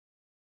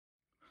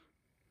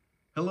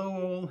Hello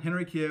all,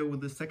 Henrik here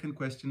with the second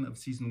question of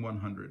season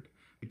 100.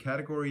 The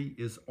category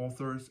is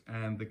authors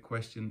and the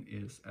question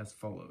is as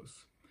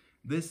follows.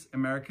 This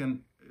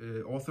American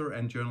author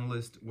and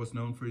journalist was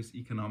known for his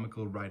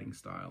economical writing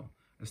style,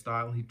 a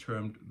style he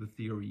termed the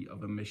theory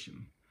of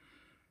omission.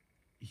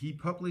 He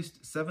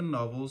published 7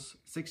 novels,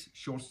 6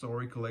 short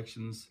story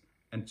collections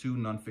and 2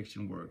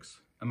 non-fiction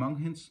works. Among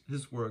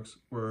his works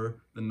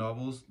were the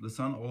novels The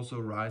Sun Also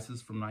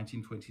Rises from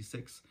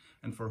 1926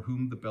 and For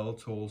Whom the Bell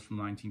Tolls from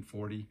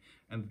 1940,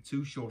 and the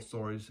 2 short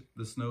stories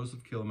The Snows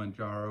of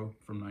Kilimanjaro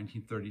from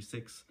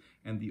 1936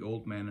 and The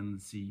Old Man and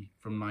the Sea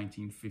from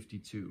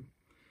 1952.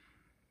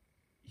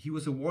 He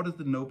was awarded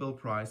the Nobel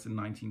Prize in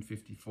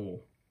 1954.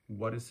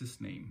 What is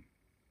his name?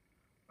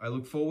 I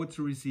look forward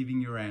to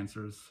receiving your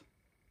answers.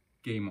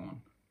 Game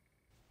on.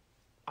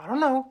 I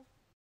don't know.